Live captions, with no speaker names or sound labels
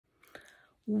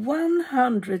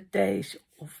100 days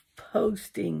of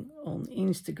posting on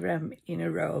Instagram in a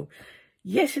row.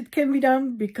 Yes, it can be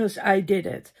done because I did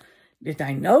it. Did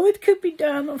I know it could be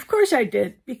done? Of course I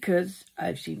did, because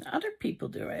I've seen other people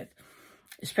do it.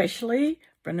 Especially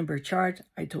Brendon Burchard,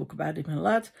 I talk about him a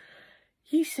lot.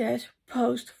 He says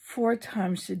post 4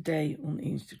 times a day on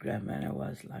Instagram. And I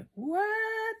was like,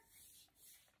 what?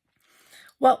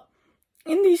 Well,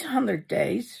 in these 100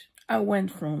 days, I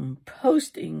went from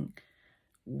posting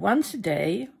once a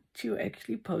day to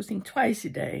actually posting twice a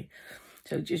day.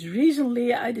 So just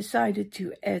recently I decided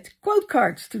to add quote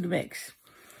cards to the mix.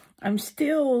 I'm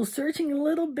still searching a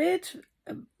little bit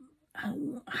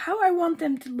how I want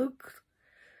them to look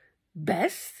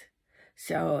best.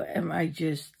 So am I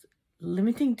just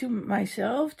limiting to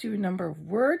myself to a number of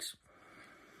words,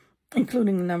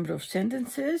 including a number of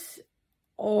sentences?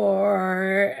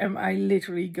 Or am I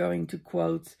literally going to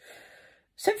quote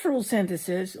several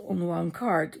sentences on one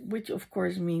card, which of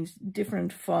course means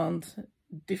different font,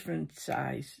 different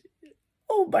size, a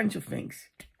whole bunch of things.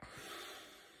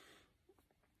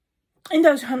 In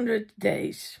those 100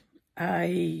 days,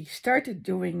 I started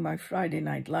doing my Friday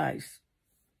night lives.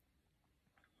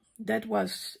 That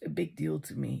was a big deal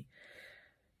to me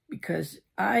because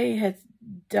I had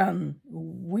done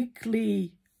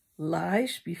weekly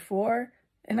lives before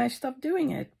and I stopped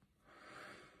doing it.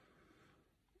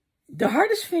 The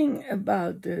hardest thing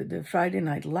about the Friday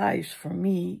night lives for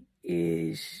me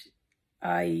is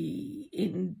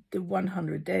in the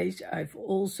 100 days, I've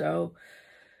also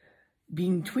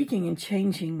been tweaking and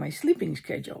changing my sleeping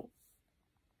schedule.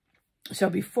 So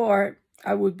before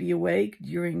I would be awake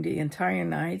during the entire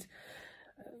night,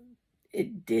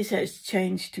 this has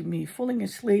changed to me falling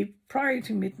asleep prior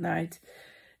to midnight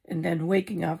and then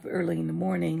waking up early in the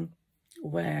morning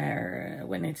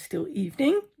when it's still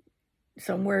evening,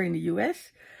 somewhere in the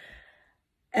US,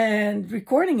 and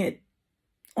recording it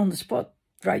on the spot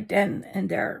right then and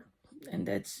there. And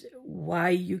that's why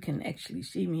you can actually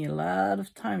see me a lot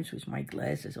of times with my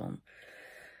glasses on.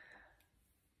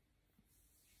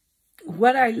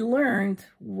 What I learned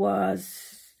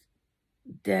was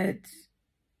that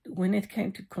when it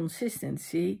came to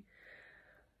consistency,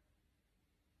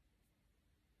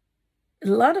 a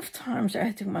lot of times I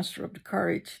had to muster up the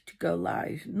courage to go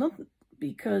live. Not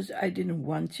because I didn't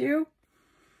want to,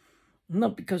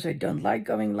 not because I don't like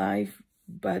going live,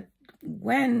 but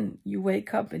when you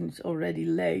wake up and it's already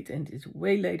late and it's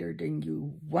way later than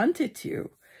you wanted to,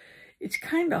 it's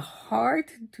kind of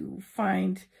hard to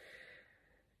find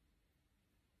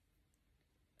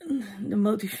the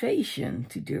motivation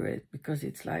to do it, because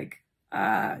it's like,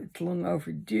 it's long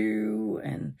overdue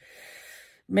and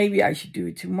maybe I should do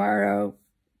it tomorrow.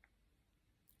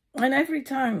 And every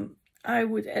time I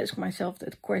would ask myself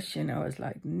that question, I was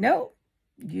like, no,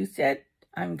 you said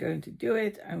I'm going to do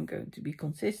it. I'm going to be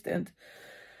consistent.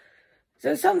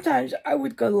 So sometimes I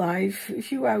would go live a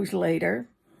few hours later,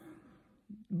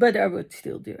 but I would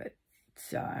still do it.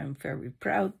 So I'm very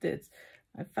proud that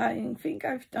I think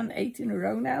I've done 8 in a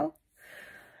row now.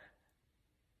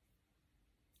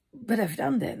 But I've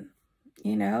done them,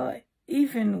 you know,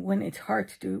 even when it's hard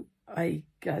to do, I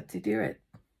got to do it.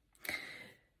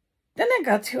 Then I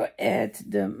got to add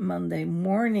the Monday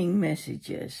morning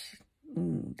messages.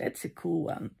 That's a cool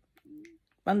one.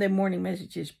 Monday morning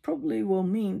messages probably will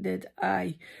mean that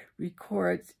I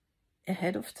record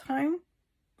ahead of time.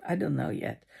 I don't know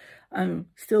yet. I'm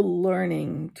still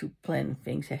learning to plan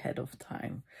things ahead of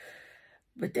time.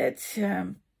 But that's,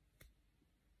 yeah,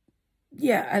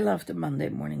 I love the Monday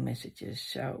morning messages.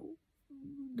 So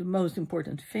the most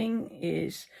important thing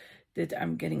is that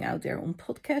I'm getting out there on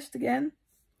podcast again.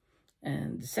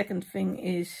 And the second thing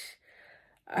is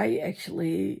I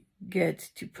actually get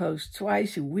to post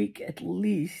twice a week at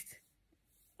least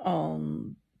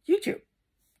on YouTube.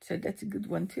 So that's a good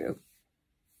one too.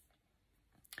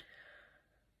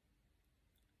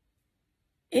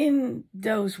 In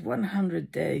those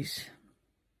 100 days,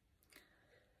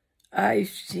 I've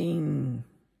seen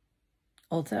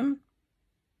autumn,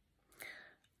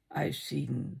 I've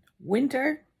seen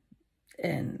winter,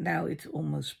 and now it's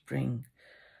almost spring.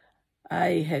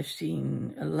 I have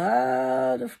seen a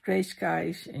lot of gray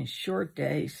skies and short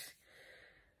days,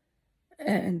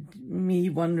 and me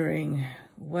wondering,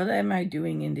 what am I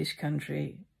doing in this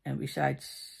country? And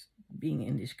besides being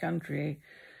in this country,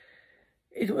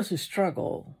 it was a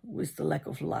struggle with the lack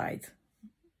of light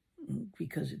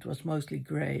because it was mostly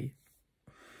gray.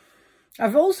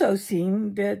 I've also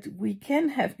seen that we can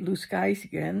have blue skies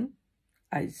again.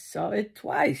 I saw it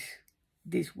twice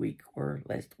this week or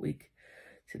last week.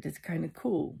 So that's kind of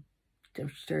cool.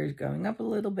 Temperature is going up a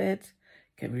little bit.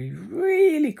 Can be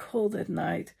really cold at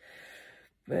night.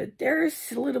 But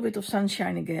there's a little bit of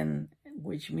sunshine again,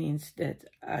 which means that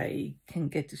I can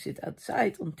get to sit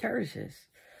outside on terraces.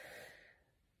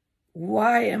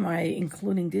 Why am I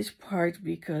including this part?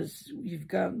 Because we've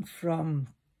gone from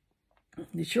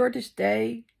the shortest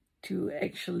day to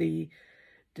actually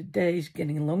the days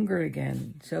getting longer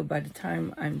again. So by the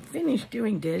time I'm finished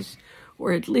doing this,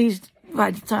 or at least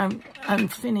by the time I'm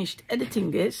finished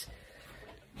editing this,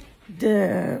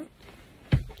 hang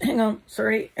on,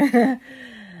 sorry,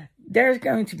 there's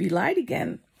going to be light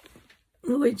again,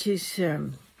 which is,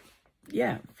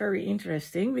 yeah, very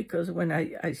interesting, because when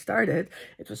I started,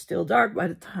 it was still dark by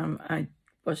the time I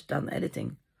was done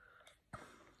editing.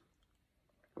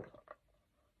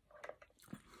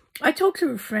 I talked to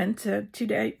a friend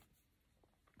today,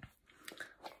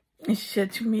 and she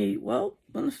said to me, well,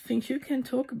 one of the things you can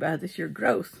talk about is your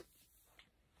growth,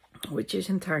 which is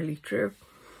entirely true.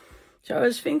 So I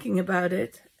was thinking about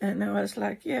it, and I was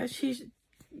like, yeah,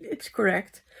 it's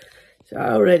correct. So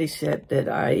I already said that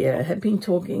I had been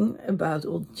talking about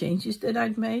all the changes that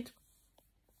I'd made.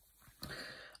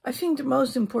 I think the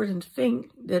most important thing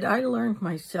that I learned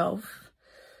myself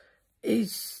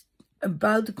is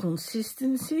about the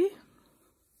consistency.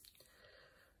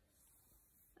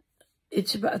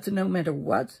 It's about no matter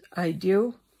what I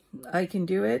do, I can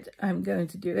do it. I'm going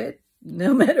to do it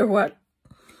no matter what.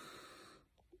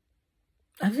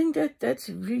 I think that's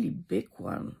a really big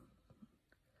one.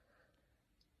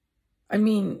 I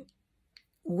mean,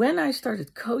 when I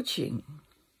started coaching,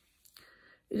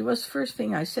 it was the first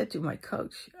thing I said to my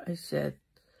coach. I said,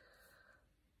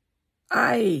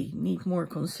 I need more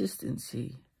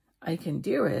consistency. I can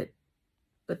do it,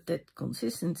 but that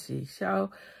consistency.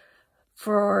 So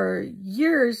for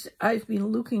years, I've been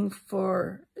looking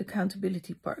for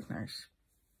accountability partners.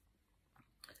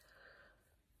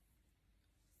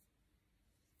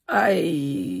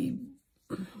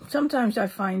 Sometimes I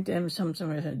find them,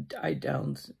 sometimes I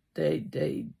don't.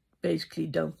 They basically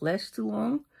don't last too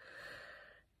long.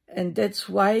 And that's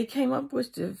why I came up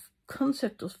with the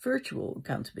concept of virtual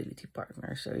accountability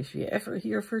partners. So if you ever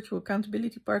hear virtual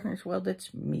accountability partners, well,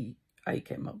 that's me. I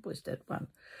came up with that one.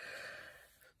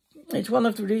 It's one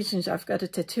of the reasons I've got a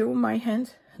tattoo on my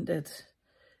hand that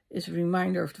is a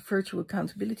reminder of the virtual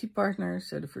accountability partner.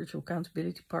 So the virtual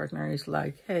accountability partner is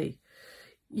like, hey,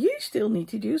 you still need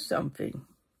to do something.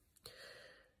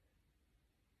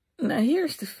 Now,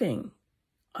 here's the thing.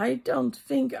 I don't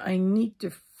think I need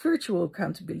the virtual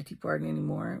accountability partner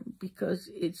anymore, because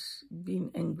it's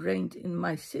been ingrained in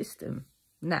my system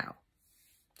now.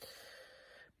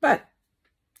 But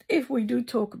if we do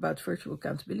talk about virtual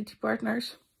accountability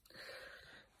partners,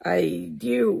 I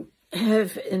do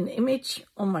have an image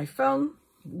on my phone,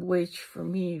 which for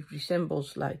me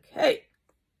resembles like, hey,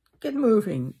 get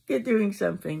moving, get doing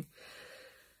something.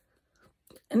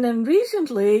 And then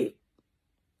recently,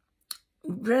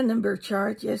 Brendon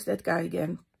Burchard, yes, that guy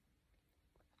again,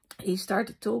 he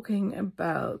started talking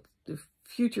about the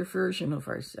future version of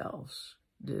ourselves,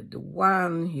 the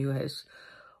one who has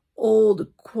all the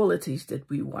qualities that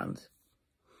we want.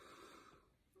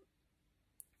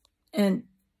 And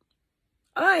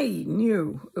I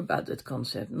knew about that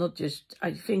concept, not just,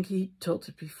 I think he taught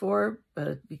it before,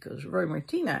 but because Roy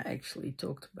Martina actually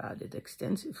talked about it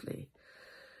extensively.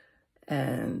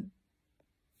 And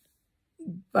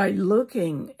by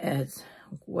looking at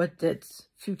what that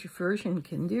future version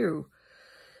can do,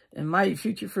 and my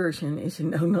future version is a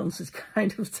no-nonsense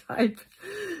kind of type,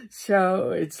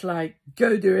 so it's like,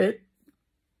 go do it.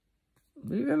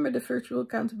 Remember the virtual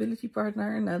accountability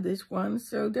partner, now this one,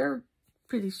 so they're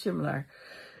pretty similar.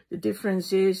 The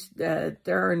difference is that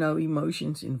there are no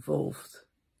emotions involved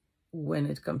when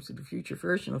it comes to the future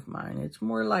version of mine. It's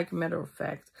more like a matter of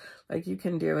fact, like you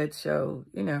can do it, so,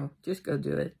 you know, just go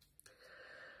do it.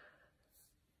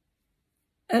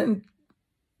 And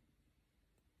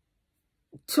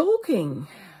talking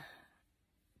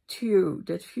to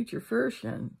that future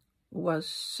version was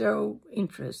so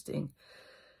interesting.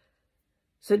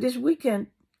 So this weekend,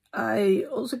 I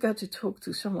also got to talk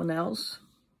to someone else.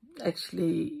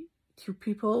 Actually, two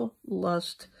people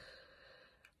lost.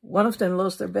 One of them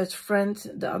lost their best friend.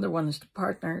 The other one is the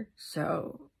partner.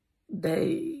 So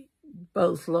they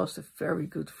both lost a very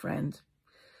good friend.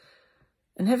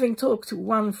 And having talked to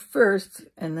one first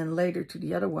and then later to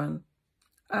the other one,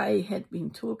 I had been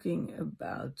talking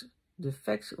about the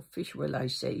effects of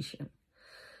visualization.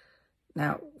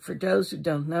 Now, for those who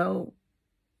don't know,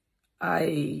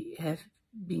 I have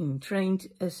been trained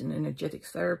as an energetic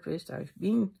therapist. I've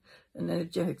been an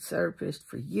energetic therapist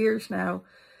for years now,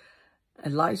 a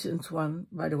licensed one,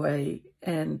 by the way,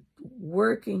 and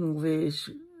working with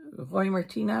Roy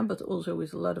Martina, but also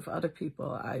with a lot of other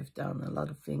people. I've done a lot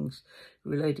of things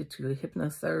related to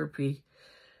hypnotherapy.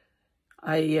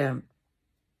 I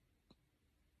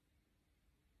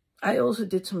also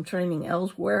did some training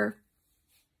elsewhere,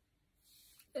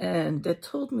 and that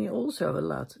taught me also a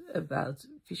lot about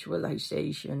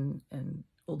visualization and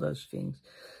all those things.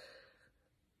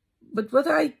 But what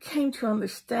I came to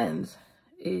understand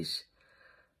is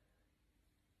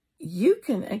you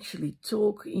can actually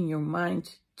talk in your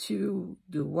mind to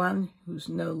the one who's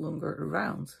no longer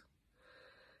around.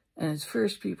 And at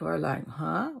first people are like,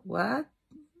 huh, what?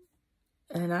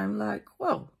 And I'm like,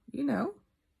 well, you know,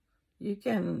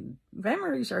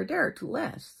 memories are there to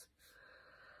last.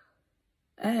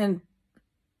 And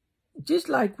just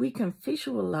like we can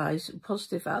visualize a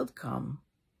positive outcome,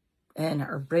 and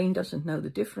our brain doesn't know the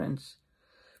difference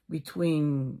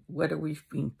between whether we've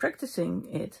been practicing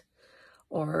it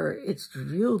or it's the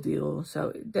real deal.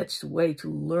 So that's the way to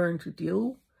learn to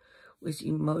deal with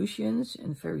emotions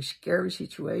and very scary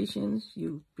situations.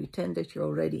 You pretend that you're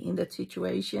already in that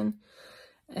situation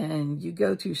and you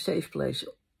go to a safe place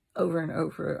over and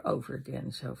over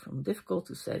again. So from difficult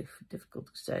to safe.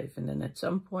 And then at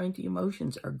some point the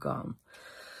emotions are gone.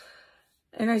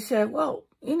 And I said, well,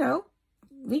 you know,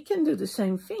 we can do the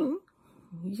same thing.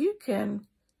 You can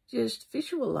just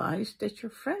visualize that your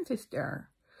friend is there.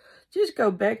 Just go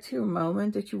back to a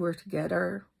moment that you were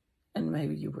together and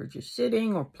maybe you were just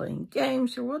sitting or playing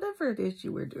games or whatever it is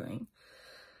you were doing.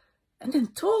 And then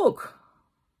talk.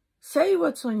 Say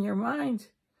what's on your mind.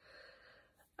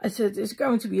 I said, it's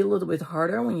going to be a little bit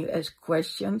harder when you ask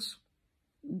questions.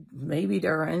 Maybe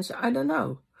there are answers, I don't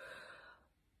know.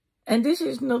 And this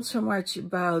is not so much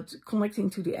about connecting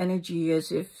to the energy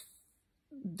as if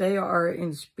they are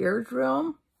in the spirit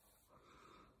realm.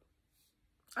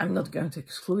 I'm not going to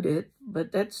exclude it,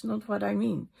 but that's not what I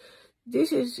mean.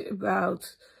 This is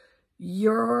about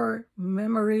your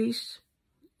memories.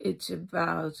 It's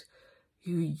about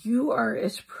who you are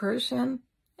as a person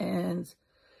and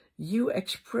you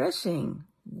expressing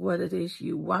what it is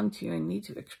you want to and need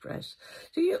to express.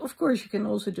 So you, of course, you can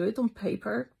also do it on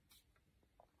paper.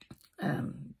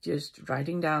 Just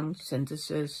writing down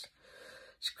sentences,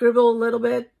 scribble a little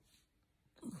bit,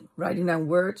 writing down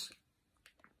words.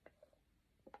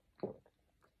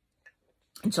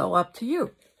 It's all up to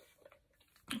you.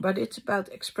 But it's about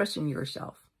expressing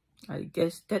yourself. I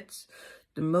guess that's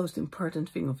the most important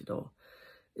thing of it all.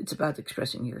 It's about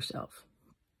expressing yourself.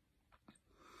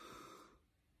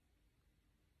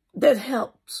 That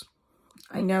helps.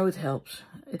 I know it helps.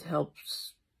 It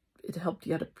helps. It helped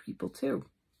the other people too.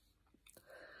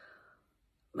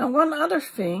 Now, one other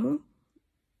thing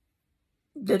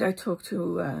that I talked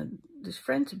to this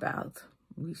friend about,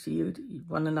 we see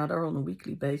one another on a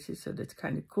weekly basis, so that's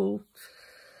kind of cool.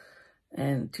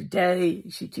 And today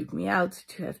she took me out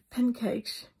to have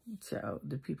pancakes. So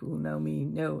the people who know me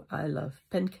know I love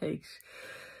pancakes.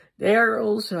 They are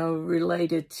also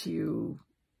related to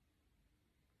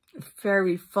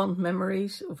very fond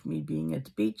memories of me being at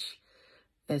the beach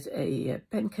at a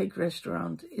pancake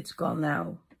restaurant. It's gone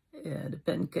now. The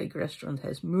pancake restaurant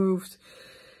has moved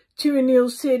to a new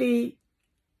city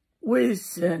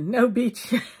with no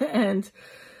beach. And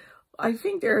I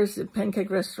think there's a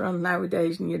pancake restaurant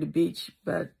nowadays near the beach,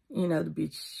 but you know, the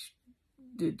beach,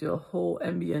 the whole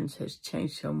ambience has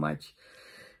changed so much.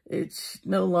 It's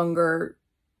no longer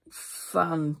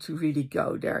fun to really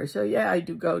go there. So yeah, I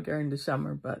do go there in the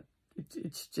summer, but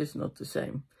it's just not the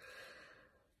same.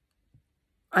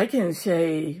 I can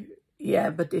say,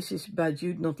 yeah, but this is about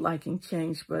you not liking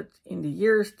change. But in the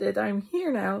years that I'm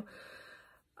here now,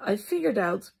 I figured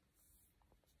out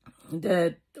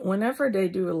that whenever they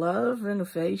do a lot of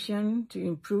renovation to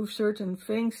improve certain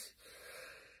things,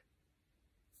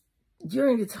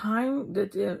 during the time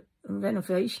that the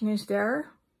renovation is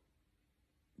there,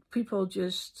 people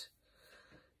just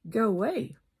go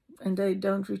away and they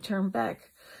don't return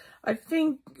back. I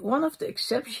think one of the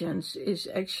exceptions is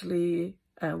actually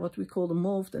what we call the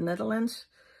Mall of the Netherlands.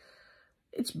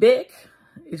 It's big,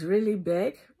 it's really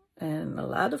big, and a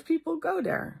lot of people go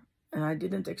there. And I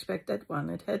didn't expect that one.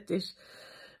 It had this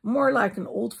more like an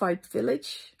old vibe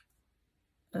village,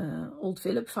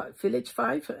 village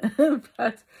vibe,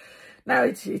 but now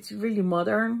it's really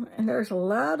modern, and there's a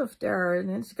lot of there,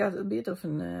 and it's got a bit of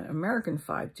an American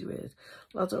vibe to it.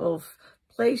 Lots of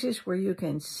places where you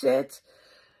can sit,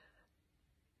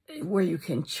 where you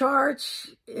can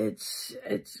charge. It's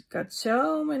got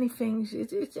so many things.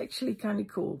 It's actually kind of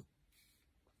cool.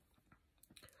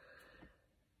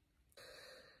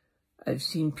 I've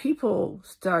seen people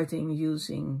starting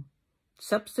using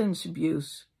substance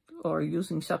abuse or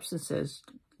using substances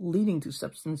leading to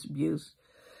substance abuse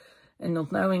and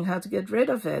not knowing how to get rid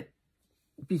of it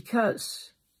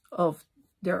because of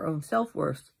their own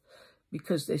self-worth,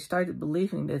 because they started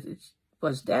believing that it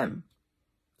was them.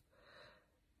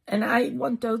 And I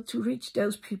want to reach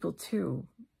those people too.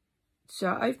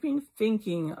 So I've been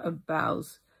thinking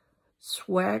about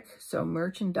swag, so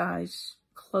merchandise,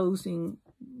 clothing,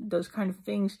 those kind of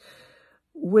things,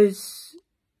 with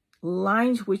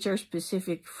lines which are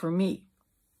specific for me.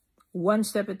 One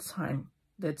step at a time.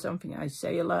 That's something I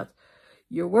say a lot.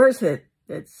 You're worth it.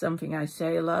 That's something I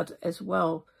say a lot as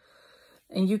well.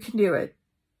 And you can do it.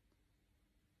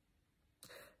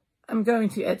 I'm going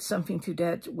to add something to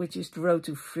that, which is the road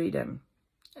to freedom.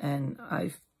 And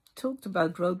I've talked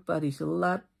about road buddies a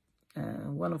lot.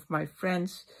 One of my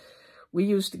friends, we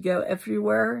used to go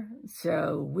everywhere.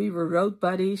 So we were road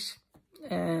buddies.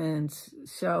 And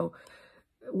so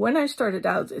when I started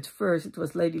out at first, it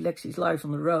was Lady Lexi's Life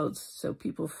on the Road. So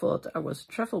people thought I was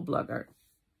a travel blogger.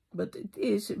 But it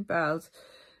is about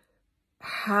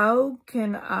how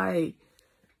can I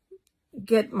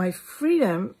get my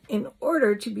freedom in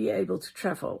order to be able to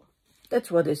travel. That's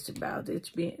what it's about. It's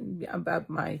been about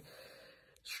my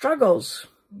struggles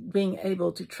being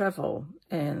able to travel.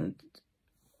 And,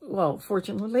 well,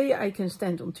 fortunately, I can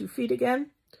stand on 2 feet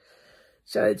again.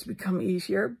 So it's become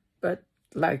easier. But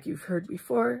like you've heard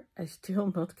before, I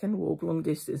still not can walk long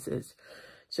distances.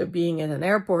 So being in an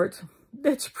airport,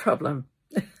 that's a problem.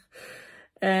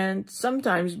 And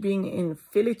sometimes being in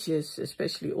villages,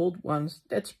 especially old ones,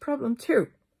 that's a problem too.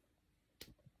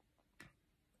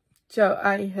 So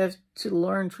I have to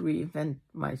learn to reinvent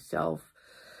myself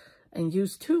and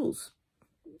use tools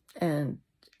and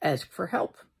ask for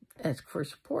help, ask for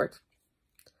support.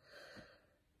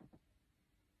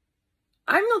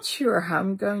 I'm not sure how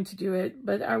I'm going to do it,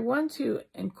 but I want to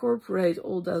incorporate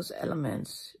all those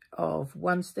elements of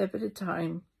one step at a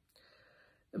time,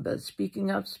 about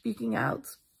speaking up, speaking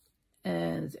out,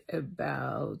 and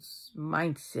about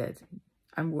mindset.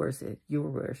 I'm worth it, you're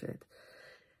worth it.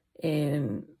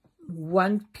 In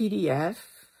one PDF,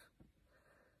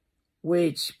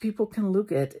 which people can look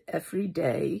at every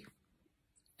day,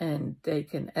 and they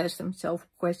can ask themselves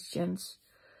questions.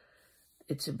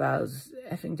 It's about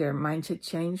having their mindset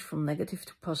change from negative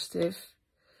to positive.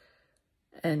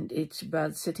 And it's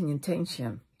about setting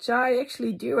intention. So I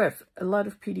actually do have a lot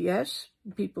of PDFs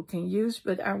people can use,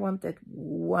 but I want that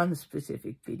one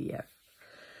specific PDF.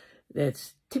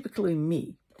 That's typically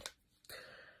me.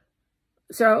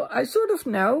 So I sort of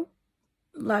know,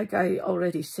 like I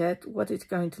already said, what it's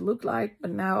going to look like,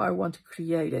 but now I want to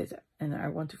create it. And I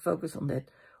want to focus on that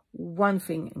one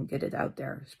thing and get it out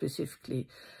there specifically.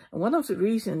 And one of the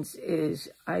reasons is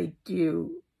I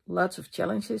do lots of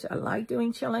challenges. I like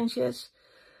doing challenges.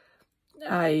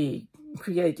 I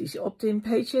create these opt-in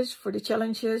pages for the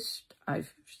challenges.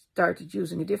 I've started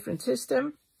using a different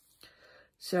system.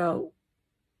 So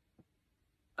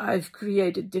I've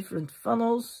created different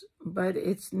funnels, but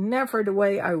it's never the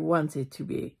way I want it to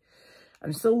be.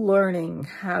 I'm still learning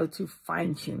how to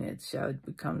fine-tune it so it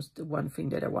becomes the one thing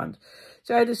that I want.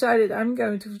 So I decided I'm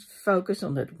going to focus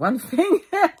on that one thing.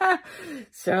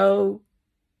 So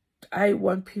I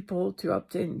want people to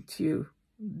opt in to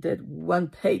that one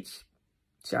page.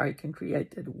 So I can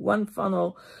create that one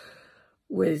funnel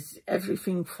with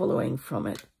everything following from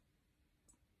it.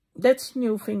 That's a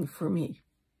new thing for me.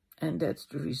 And that's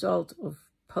the result of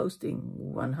posting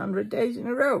 100 days in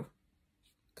a row.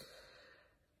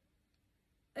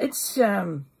 It's,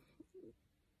 like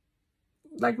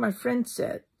my friend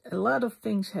said, a lot of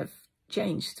things have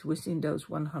changed within those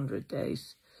 100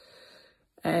 days.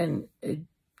 And a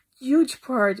huge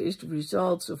part is the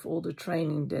results of all the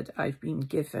training that I've been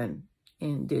given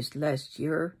in this last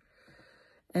year.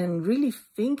 And really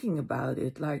thinking about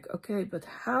it, like, okay, but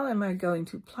how am I going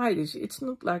to apply this? It's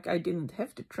not like I didn't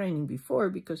have the training before,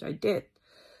 because I did.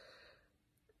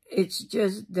 It's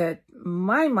just that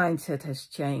my mindset has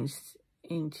changed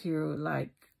into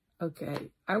like,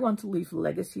 okay, I want to leave a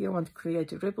legacy. I want to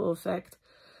create a ripple effect,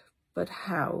 but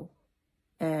how?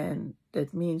 And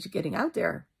that means getting out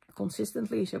there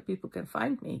consistently so people can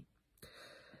find me.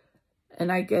 And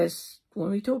I guess when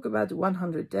we talk about the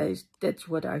 100 days, that's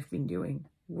what I've been doing.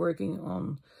 Working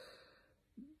on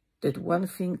that one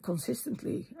thing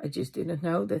consistently. I just didn't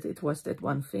know that it was that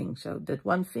one thing. So that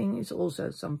one thing is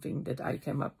also something that I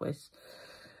came up with.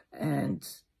 And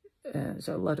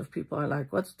so a lot of people are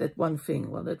like, what's that one thing?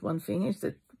 Well, that one thing is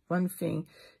that one thing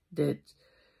that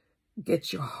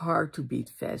gets your heart to beat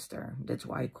faster. That's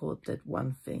why I call it that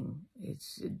one thing.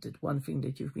 It's that one thing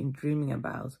that you've been dreaming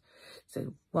about. It's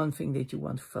that one thing that you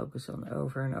want to focus on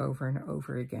over and over and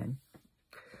over again.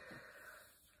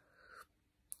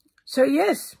 So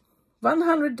yes,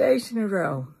 100 days in a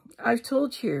row. I've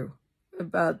told you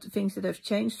about the things that have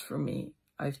changed for me.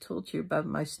 I've told you about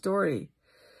my story.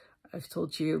 I've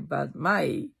told you about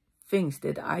my things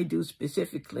that I do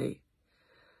specifically.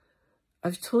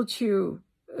 I've told you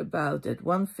about that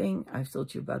one thing. I've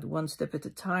told you about one step at a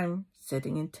time,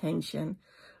 setting intention.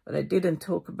 What I didn't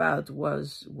talk about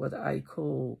was what I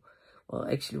call, well,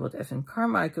 actually what Evan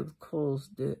Carmichael calls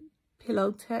the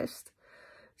pillow test.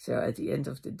 So at the end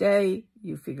of the day,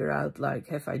 you figure out, like,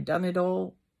 have I done it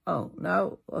all? Oh,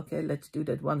 no. Okay, let's do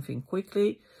that one thing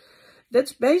quickly.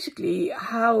 That's basically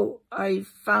how I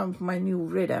found my new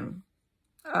rhythm.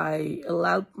 I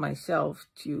allowed myself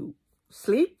to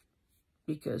sleep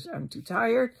because I'm too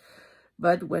tired.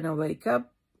 But when I wake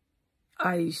up,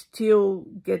 I still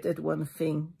get that one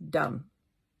thing done.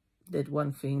 That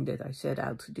one thing that I set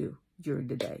out to do during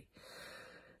the day.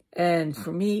 And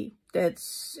for me,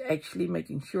 that's actually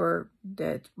making sure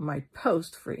that my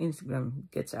post for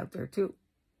Instagram gets out there too.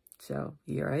 So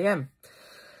here I am.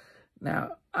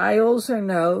 Now, I also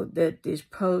know that this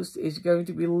post is going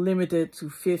to be limited to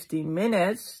 15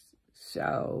 minutes.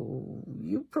 So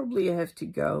you probably have to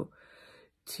go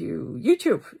to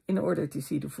YouTube in order to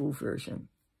see the full version.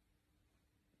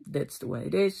 That's the way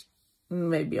it is.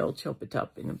 Maybe I'll chop it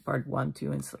up in part 1,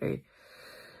 2, and 3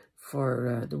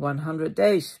 for the 100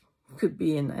 days. Could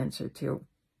be an answer too.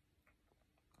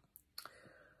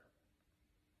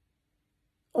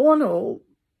 All in all,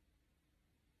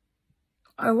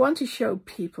 I want to show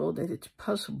people that it's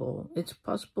possible. It's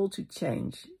possible to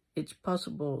change. It's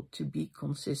possible to be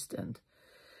consistent.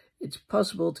 It's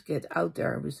possible to get out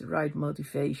there with the right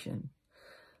motivation.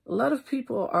 A lot of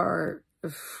people are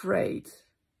afraid.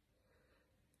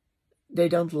 They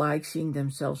don't like seeing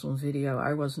themselves on video.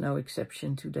 I was no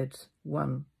exception to that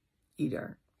one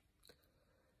either.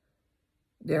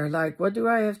 They're like, what do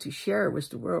I have to share with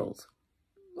the world?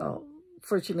 Well,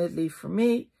 fortunately for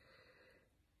me,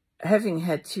 having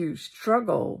had to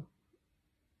struggle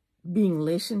being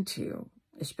listened to,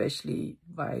 especially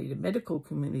by the medical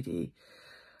community,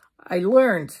 I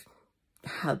learned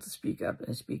how to speak up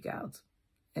and speak out.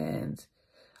 And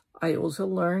I also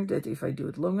learned that if I do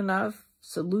it long enough,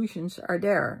 solutions are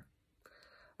there.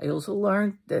 I also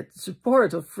learned that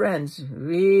support of friends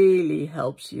really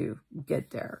helps you get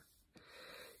there.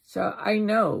 So I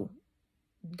know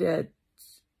that,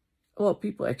 well,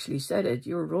 people actually said it,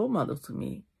 you're a role model to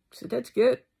me. So that's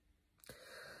good.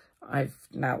 I've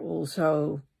now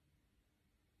also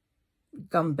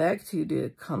gone back to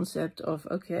the concept of,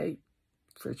 okay,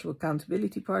 virtual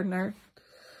accountability partner.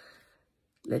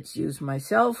 Let's use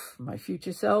myself, my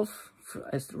future self,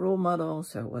 as the role model.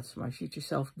 So what's my future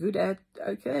self good at?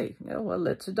 Okay, well,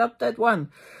 let's adopt that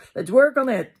one. Let's work on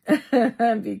it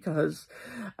because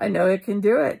I know I can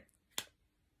do it.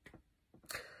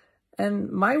 And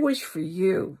my wish for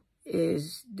you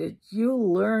is that you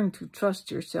learn to trust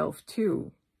yourself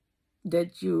too.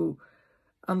 That you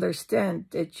understand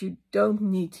that you don't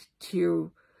need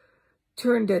to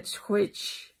turn that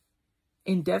switch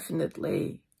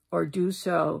indefinitely or do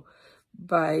so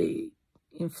by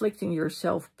inflicting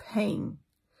yourself pain,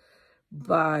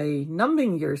 by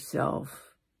numbing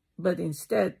yourself, but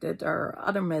instead that there are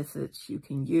other methods you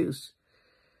can use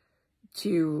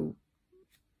to,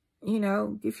 you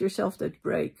know, give yourself that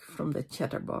break from the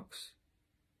chatterbox.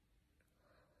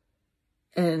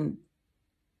 And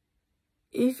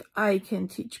if I can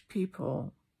teach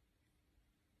people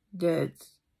that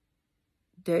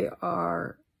they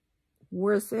are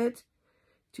worth it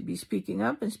to be speaking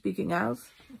up and speaking out,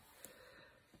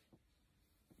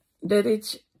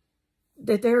 that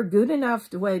they're good enough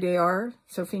the way they are,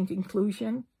 so think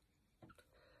inclusion,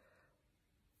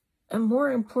 and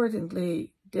more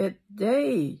importantly, that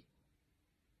they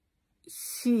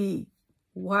see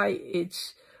why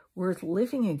it's worth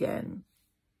living again,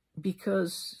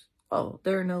 because, well,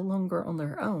 they're no longer on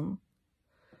their own.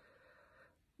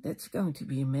 That's going to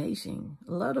be amazing.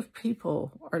 A lot of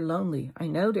people are lonely. I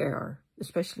know they are,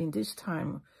 especially in this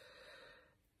time.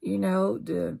 You know,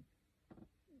 the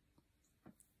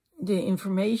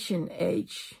information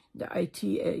age, the IT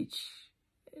age,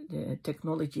 the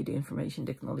technology, the information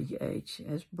technology age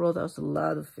has brought us a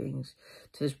lot of things.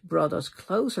 It has brought us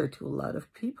closer to a lot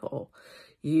of people.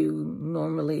 You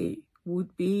normally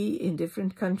would be in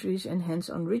different countries and hence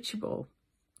unreachable.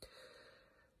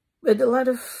 But a lot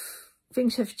of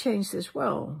things have changed as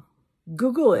well.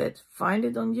 Google it, find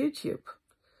it on YouTube.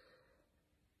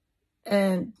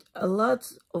 And a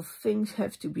lot of things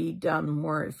have to be done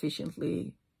more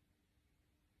efficiently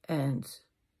and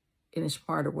in a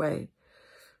smarter way.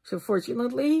 So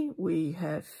fortunately, we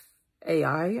have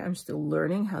AI. I'm still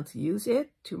learning how to use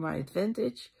it to my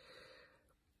advantage.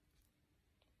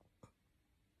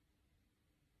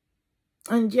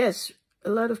 And yes, a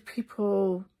lot of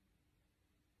people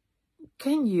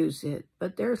can use it,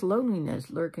 but there's loneliness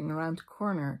lurking around the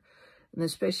corner. And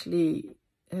especially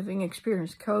having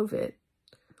experienced COVID,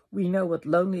 we know what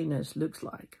loneliness looks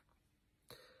like.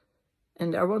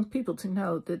 And I want people to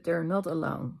know that they're not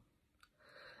alone,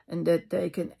 and that they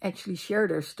can actually share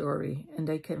their story, and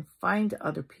they can find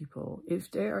other people if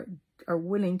they are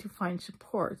willing to find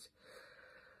support.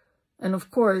 And of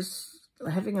course,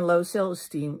 having a low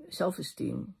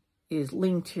self-esteem is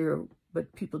linked here,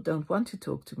 but people don't want to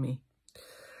talk to me.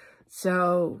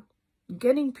 So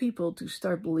getting people to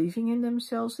start believing in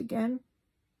themselves again,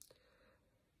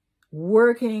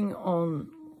 working on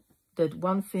that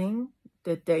one thing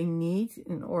that they need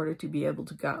in order to be able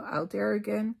to go out there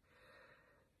again,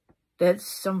 that's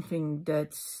something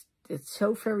that's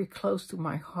so very close to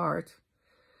my heart.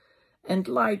 And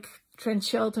like Trent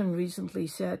Shelton recently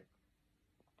said,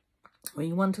 when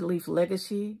you want to leave a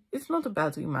legacy, it's not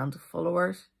about the amount of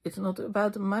followers. It's not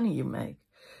about the money you make.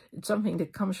 It's something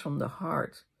that comes from the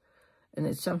heart. And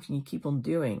it's something you keep on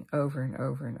doing over and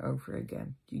over and over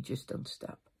again. You just don't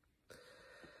stop.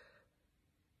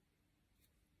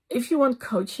 If you want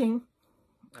coaching,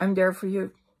 I'm there for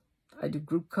you. I do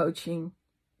group coaching,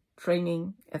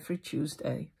 training every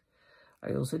Tuesday.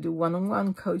 I also do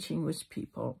one-on-one coaching with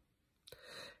people.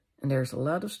 And there's a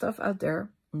lot of stuff out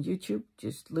there on YouTube.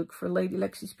 Just look for Lady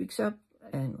Lexi Speaks Up,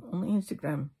 and on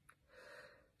Instagram.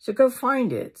 So go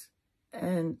find it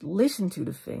and listen to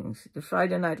the things. The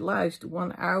Friday Night Lives, the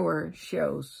 1 hour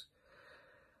shows.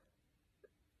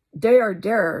 They are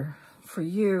there for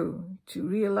you to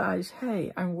realize,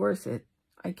 hey, I'm worth it.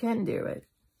 I can do it.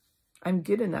 I'm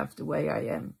good enough the way I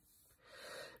am.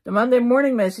 The Monday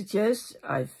morning messages,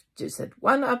 I've just had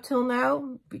one up till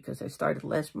now because I started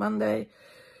last Monday.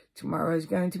 Tomorrow is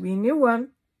going to be a new one.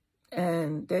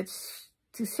 And that's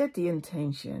to set the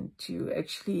intention to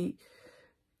actually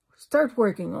start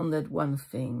working on that one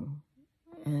thing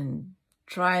and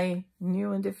try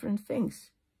new and different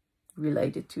things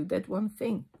related to that one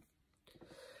thing.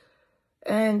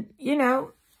 And, you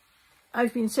know,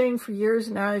 I've been saying for years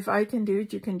now, if I can do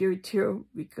it, you can do it too,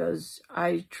 because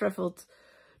I traveled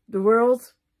the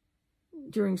world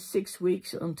during 6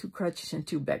 weeks on 2 crutches and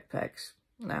 2 backpacks.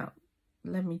 Now,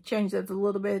 let me change that a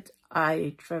little bit.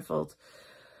 I traveled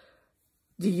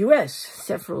the US,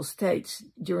 several states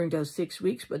during those 6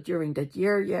 weeks, but during that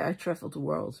year, yeah, I traveled the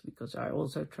world because I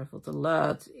also traveled a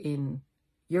lot in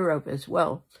Europe as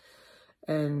well.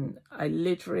 And I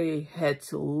literally had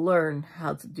to learn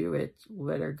how to do it,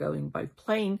 whether going by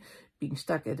plane, being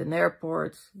stuck at an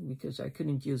airport because I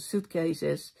couldn't use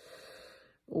suitcases,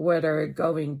 whether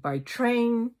going by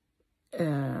train,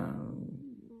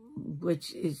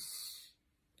 which is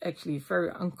actually a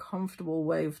very uncomfortable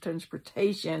way of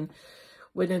transportation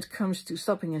when it comes to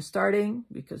stopping and starting,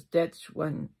 because that's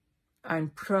when I'm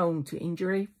prone to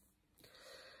injury.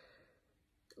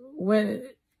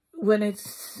 Whether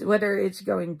it's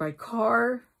going by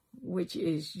car, which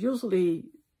is usually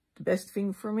the best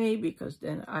thing for me, because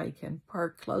then I can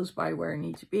park close by where I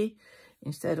need to be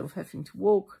instead of having to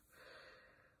walk.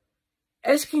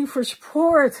 Asking for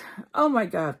support. Oh my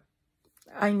God.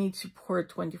 I need support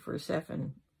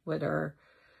 24/7, whether,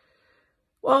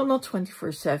 well, not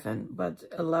 24/7, but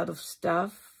a lot of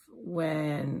stuff.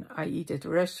 When I eat at a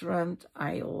restaurant,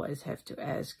 I always have to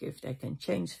ask if they can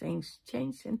change things,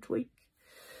 change and tweak.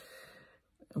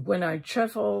 When I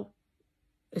travel,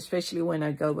 especially when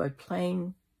I go by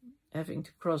plane, having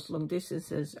to cross long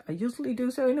distances, I usually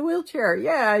do so in a wheelchair.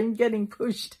 Yeah, I'm getting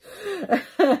pushed.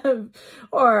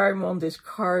 Or I'm on this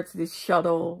cart, this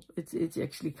shuttle. It's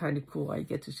actually kind of cool. I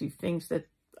get to see things that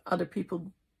other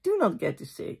people do not get to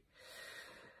see.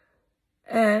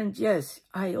 And yes,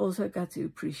 I also got to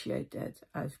appreciate that.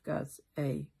 I've got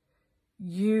a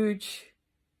huge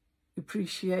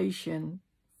appreciation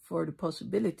for the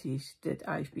possibilities that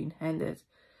I've been handed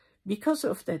because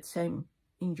of that same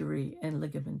injury and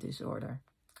ligament disorder.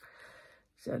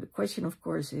 So the question, of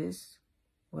course, is,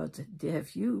 what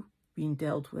have you been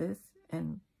dealt with,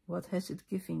 and what has it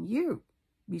given you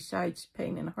besides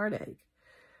pain and heartache?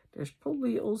 There's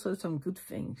probably also some good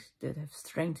things that have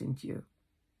strengthened you.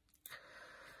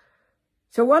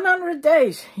 So 100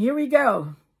 days, here we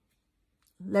go.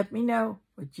 Let me know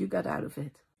what you got out of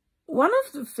it. One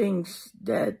of the things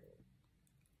that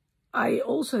I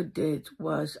also did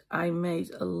was I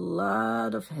made a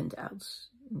lot of handouts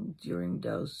during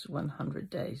those 100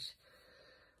 days.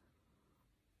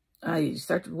 I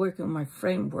started working on my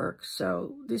framework.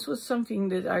 So this was something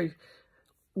that I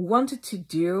wanted to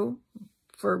do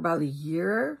for about a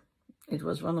year. It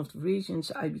was one of the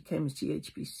reasons I became a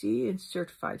CHPC, a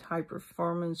Certified High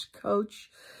Performance Coach.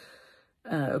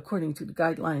 according to the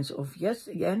guidelines of, yes,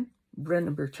 again,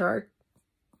 Brendon Burchard.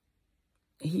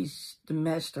 He's the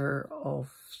master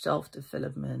of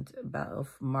self-development,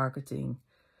 of marketing,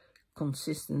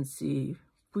 consistency,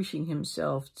 pushing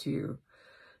himself to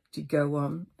go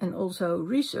on, and also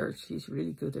research. He's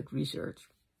really good at research.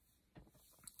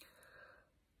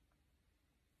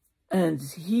 And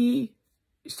he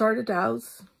started out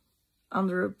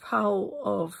under a pile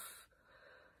of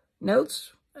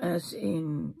notes, as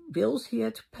in bills he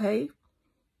had to pay.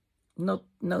 Not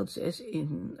notes as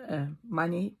in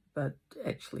money, but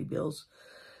actually bills.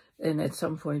 And at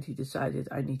some point he decided,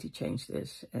 I need to change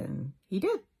this. And he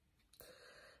did.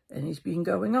 And he's been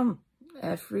going on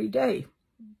every day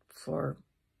for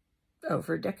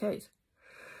over a decade.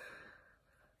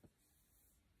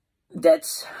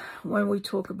 That's when we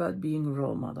talk about being a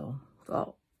role model.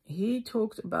 Well, he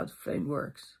talked about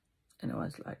frameworks. And I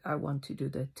was like, I want to do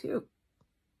that too.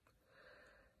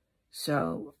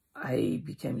 So I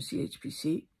became a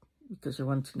CHPC because I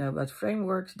wanted to know about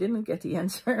frameworks. Didn't get the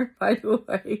answer, by the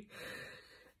way.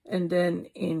 And then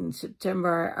in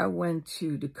September, I went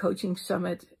to the coaching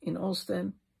summit in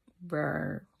Austin,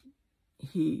 where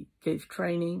he gave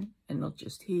training, and not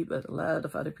just he, but a lot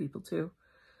of other people too.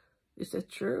 Is that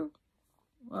true?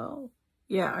 Well,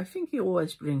 yeah, I think he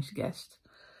always brings guests.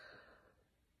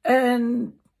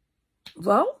 And,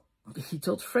 well, he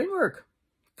taught framework.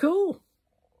 Cool.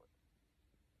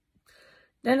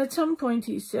 Then at some point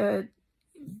he said,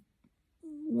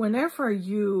 whenever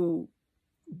you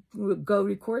go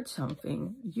record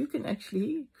something, you can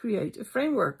actually create a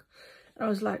framework. And I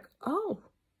was like, oh,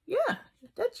 yeah,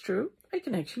 that's true. I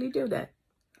can actually do that.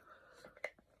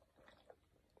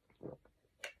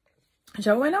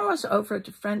 So when I was over at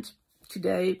a friend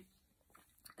today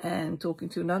and talking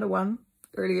to another one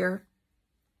earlier,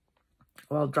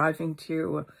 while driving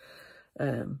to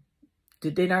the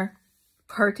dinner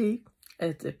party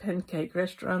at the Pancake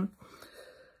restaurant,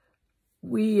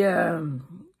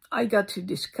 I got to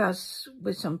discuss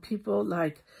with some people,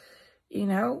 like, you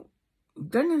know,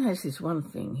 Brendon has this one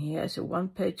thing. He has a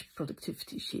one-page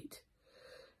productivity sheet.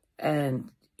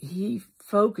 And he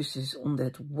focuses on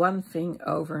that one thing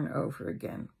over and over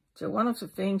again. So one of the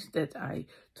things that I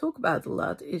talk about a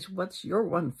lot is, what's your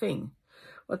one thing?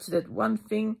 What's that one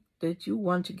thing that you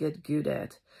want to get good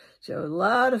at? So a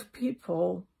lot of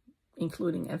people,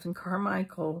 including Evan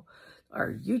Carmichael,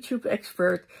 our YouTube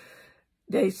expert,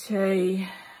 they say,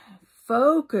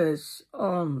 focus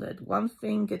on that one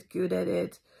thing, get good at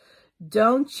it.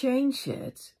 Don't change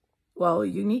it. Well,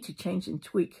 you need to change and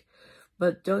tweak,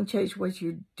 but don't change what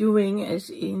you're doing, as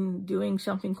in doing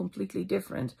something completely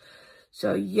different.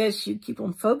 So yes, you keep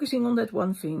on focusing on that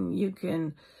one thing. You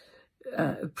can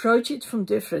approach it from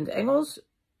different angles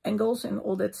and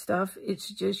all that stuff. It's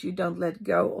just you don't let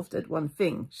go of that one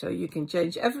thing. So you can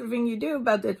change everything you do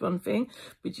about that one thing,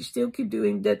 but you still keep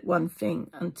doing that one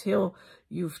thing until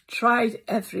you've tried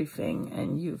everything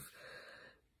and you've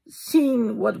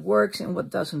seen what works and what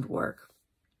doesn't work.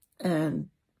 And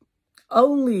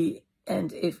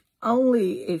if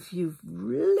you've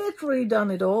literally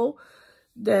done it all,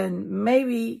 then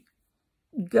maybe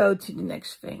go to the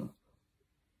next thing.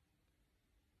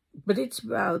 But it's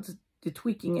about the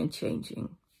tweaking and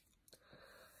changing.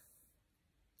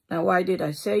 Now, why did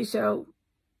I say so?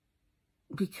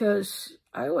 Because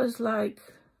I was like,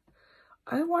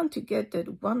 I want to get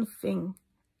that one thing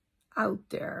out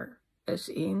there, as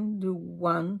in the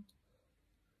one-page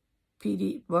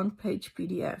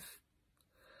PDF.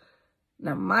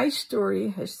 Now, my story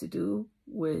has to do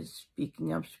with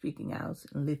speaking up, speaking out,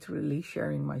 and literally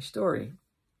sharing my story.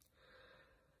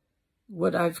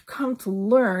 What I've come to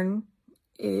learn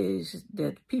is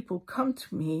that people come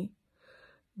to me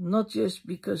not just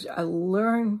because I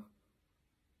learn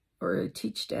or I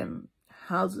teach them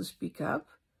how to speak up.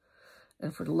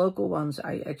 And for the local ones,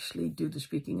 I actually do the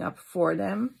speaking up for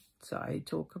them. So I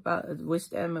talk about it with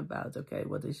them about, okay,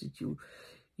 what is it you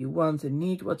want and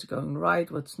need, what's going right,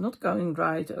 what's not going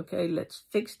right. Okay, let's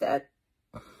fix that.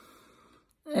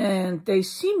 And they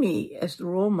see me as the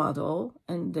role model,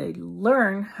 and they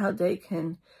learn how they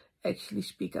can actually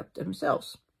speak up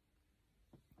themselves.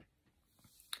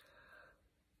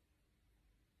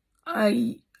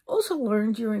 I also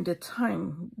learned during the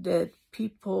time that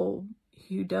people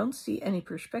who don't see any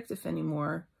perspective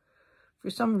anymore, for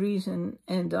some reason,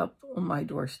 end up on my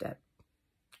doorstep.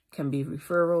 Can be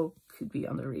referral, could be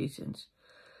other reasons.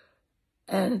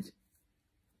 And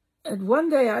one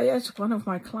day I asked one of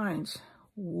my clients,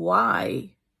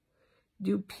 why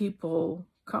do people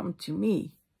come to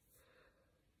me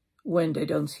when they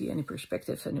don't see any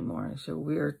perspective anymore? So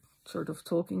we're sort of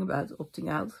talking about opting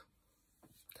out.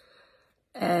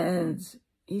 And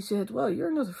he said, well,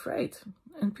 you're not afraid.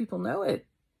 And people know it.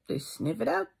 They sniff it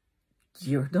out.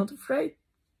 You're not afraid.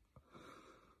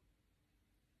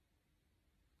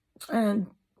 And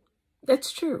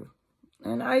that's true.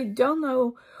 And I don't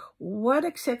know what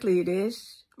exactly it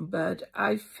is, but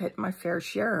I've had my fair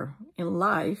share in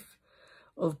life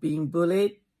of being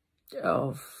bullied,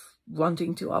 of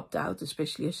wanting to opt out,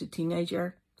 especially as a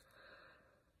teenager,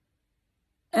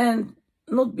 and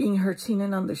not being heard, seen,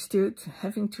 and understood,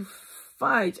 having to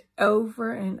fight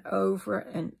over and over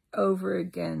and over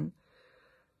again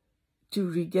to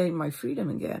regain my freedom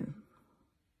again.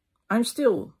 I'm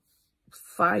still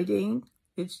fighting.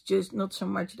 It's just not so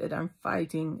much that I'm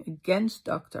fighting against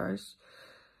doctors.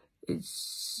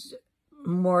 It's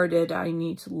more that I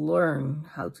need to learn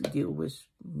how to deal with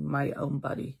my own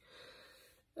body.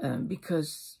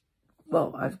 Because,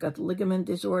 well, I've got ligament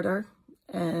disorder,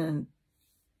 and,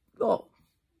 well,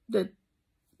 that,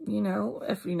 you know,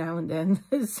 every now and then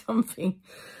something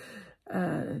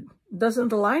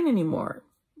doesn't align anymore.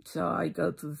 So I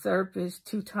go to the therapist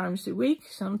 2 times a week,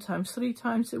 sometimes 3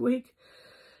 times a week,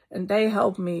 and they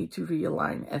help me to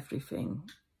realign everything.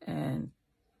 And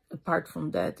apart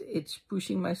from that, it's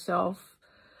pushing myself.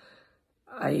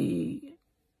 I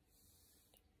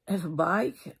have a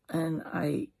bike, and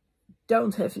I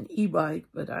don't have an e-bike,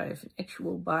 but I have an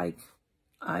actual bike.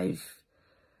 I've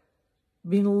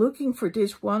been looking for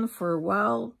this one for a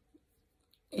while.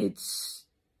 It's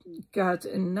got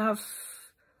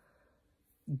enough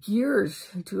gears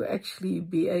to actually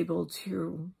be able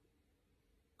to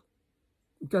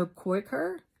go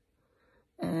quicker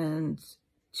and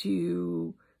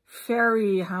to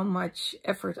vary how much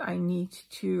effort I need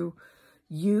to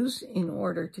use in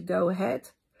order to go ahead.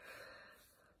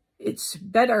 It's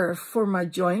better for my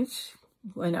joints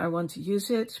when I want to use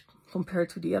it compared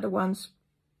to the other ones.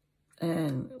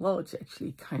 And, well, it's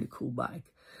actually kind of cool bike.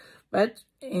 But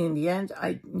in the end,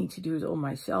 I need to do it all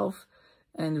myself.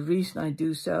 And the reason I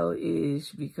do so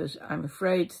is because I'm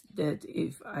afraid that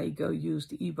if I go use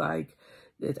the e-bike,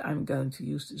 that I'm going to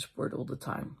use the support all the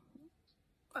time.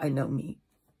 I know me.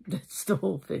 That's the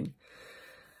whole thing.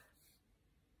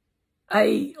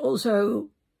 I also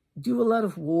do a lot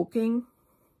of walking.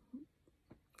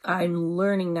 I'm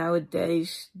learning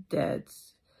nowadays that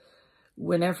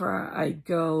whenever I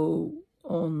go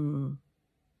on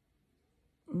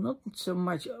not so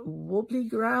much wobbly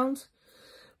ground,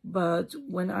 but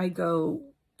when I go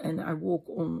and I walk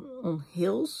on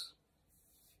hills,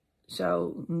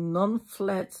 so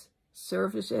non-flat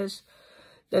surfaces,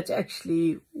 that's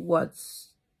actually what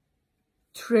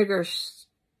triggers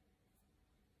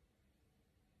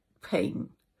pain.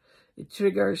 It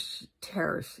triggers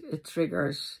tears. It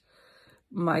triggers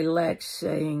my legs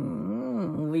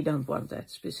saying, we don't want that,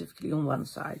 specifically on one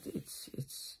side.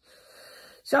 It's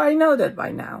so I know that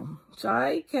by now. So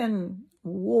I can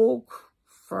walk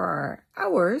for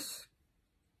hours,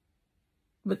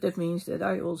 but that means that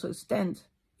I also stand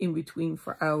in between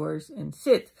for hours and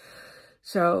sit.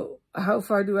 So how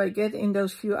far do I get in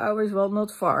those few hours? Well,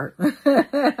 not far,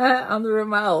 under a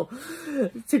mile,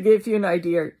 to give you an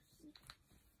idea.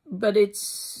 But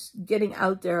it's getting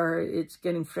out there, it's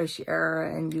getting fresh air,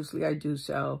 and usually I do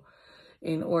so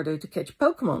in order to catch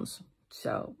Pokemons.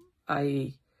 So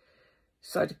I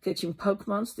started catching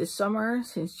Pokemons this summer,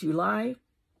 since July.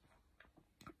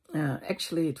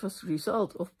 Actually, it was the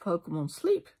result of Pokemon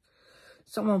Sleep.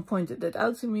 Someone pointed that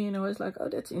out to me, and I was like, oh,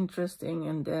 that's interesting.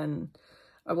 And then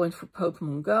I went for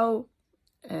Pokemon Go,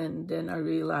 and then I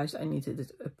realized I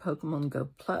needed a Pokemon Go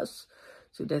Plus.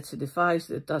 So that's a device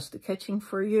that does the catching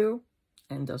for you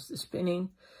and does the spinning.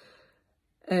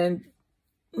 And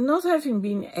not having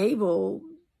been able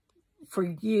for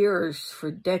years,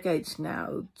 for decades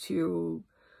now, to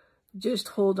just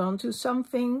hold on to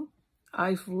something,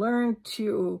 I've learned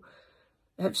to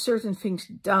have certain things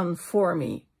done for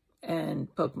me.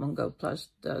 And Pokemon Go Plus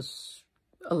does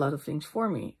a lot of things for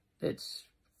me. It's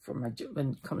for my,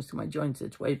 when it comes to my joints,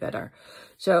 it's way better.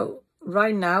 So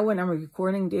right now, when I'm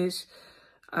recording this,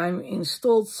 I'm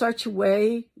installed such a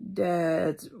way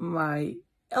that my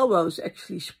elbows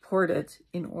actually support it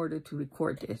in order to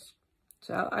record this.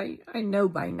 So I know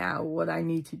by now what I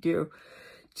need to do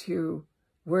to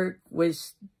work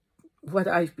with what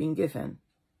I've been given,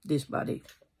 this body.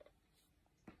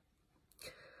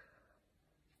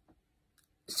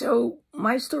 So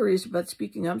my story is about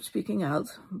speaking up, speaking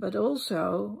out, but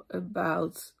also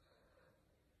about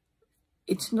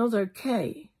it's not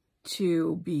okay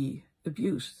to be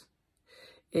abused.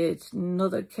 It's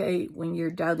not okay when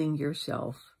you're doubting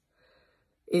yourself.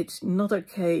 It's not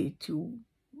okay to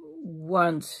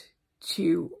want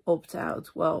to opt out.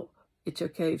 Well, it's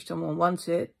okay if someone wants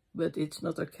it, but it's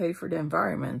not okay for the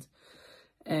environment.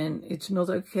 And it's not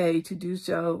okay to do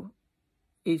so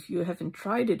if you haven't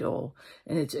tried it all.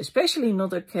 And it's especially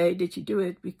not okay that you do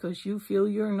it because you feel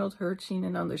you're not heard, seen,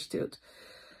 and understood.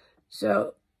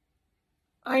 So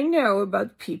I know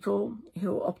about people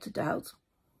who opted out.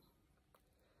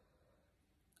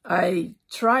 I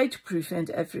try to prevent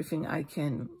everything I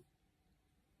can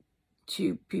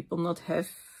to people not have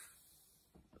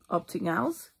opting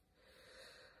out,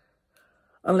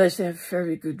 unless they have a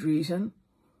very good reason.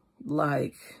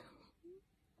 Like,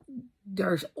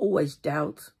 there's always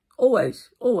doubt,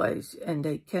 always, and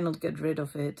they cannot get rid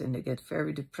of it, and they get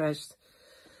very depressed.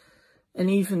 And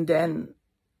even then,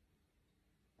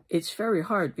 it's very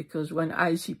hard, because when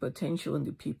I see potential in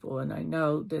the people, and I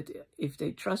know that if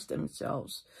they trust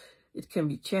themselves, it can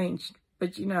be changed.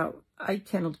 But, you know, I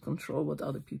cannot control what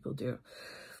other people do.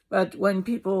 But when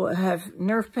people have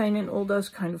nerve pain and all those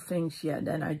kind of things, yeah,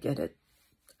 then I get it.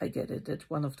 I get it. That's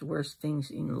one of the worst things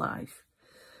in life.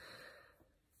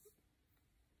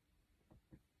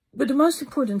 But the most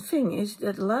important thing is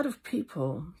that a lot of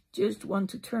people just want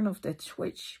to turn off that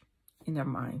switch in their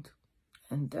mind.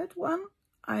 And that one,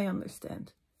 I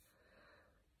understand.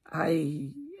 I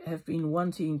have been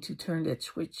wanting to turn that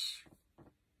switch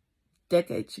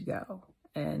decades ago.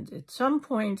 And at some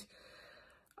point,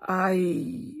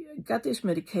 I got this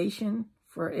medication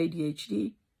for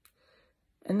ADHD.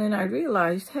 And then I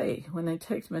realized, hey, when I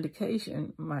take the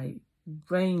medication, my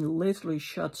brain literally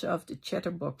shuts off, the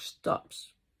chatterbox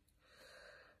stops.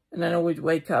 And then I would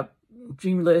wake up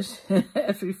dreamless and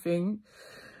everything.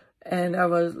 And I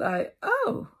was like,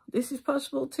 oh, this is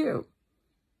possible too.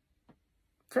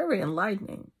 Very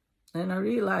enlightening. And I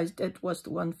realized that was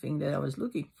the one thing that I was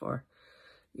looking for.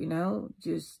 You know,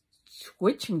 just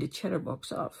switching the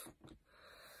chatterbox off.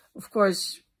 Of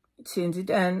course, since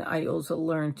then, I also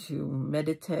learned to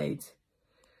meditate,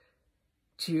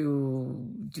 to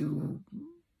do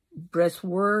breath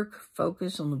work,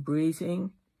 focus on the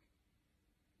breathing,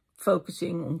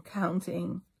 focusing on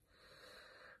counting,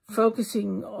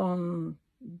 focusing on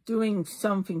doing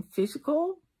something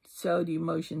physical, so the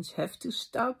emotions have to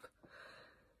stop.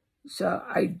 So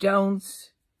I don't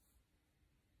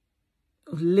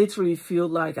literally feel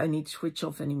like I need to switch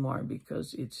off anymore,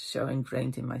 because it's so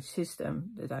ingrained in my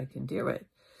system that I can do it.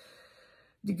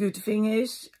 The good thing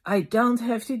is I don't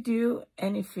have to do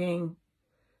anything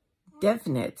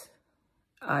definite.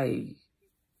 I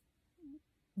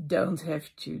don't have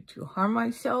to harm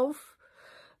myself.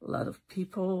 A lot of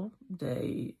people,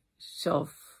 they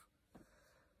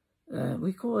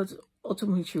we call it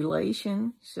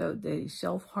automutilation, so they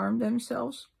self-harm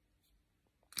themselves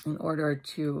in order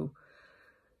to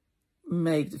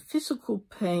make the physical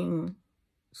pain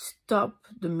stop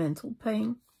the mental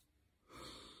pain.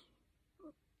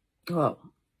 Well,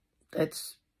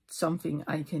 that's something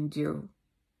I can do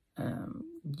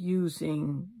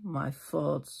using my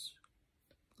thoughts,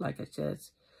 like I said,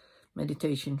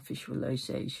 meditation,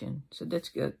 visualization. So that's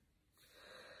good.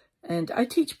 And I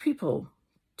teach people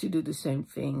to do the same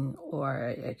thing, or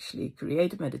I actually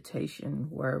create a meditation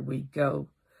where we go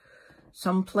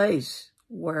someplace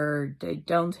where they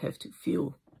don't have to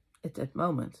feel at that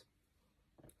moment.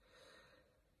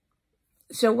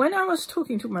 So when I was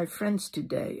talking to my friends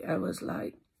today, I was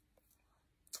like,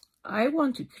 I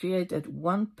want to create that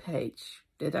one page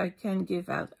that I can give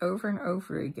out over and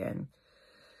over again.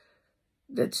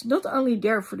 That's not only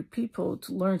there for the people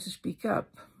to learn to speak up,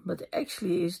 but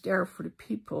actually is there for the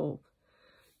people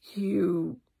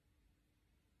who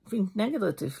think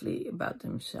negatively about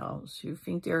themselves, who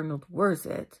think they're not worth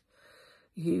it,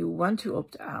 who want to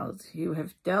opt out, who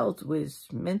have dealt with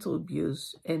mental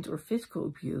abuse and or physical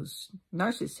abuse,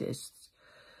 narcissists,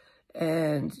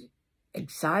 and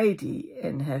anxiety,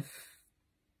 and have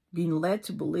been led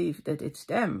to believe that it's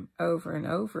them over and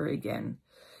over again,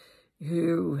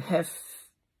 who have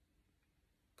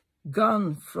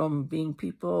gone from being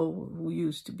people who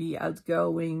used to be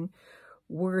outgoing,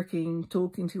 working,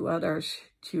 talking to others,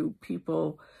 to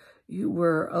people who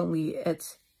were only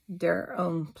at their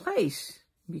own place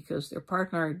because their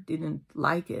partner didn't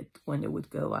like it when they would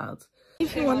go out.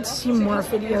 If you want to see more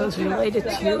videos related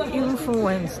to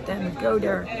influence, then go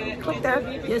there, click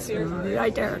that, yes,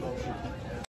 right there.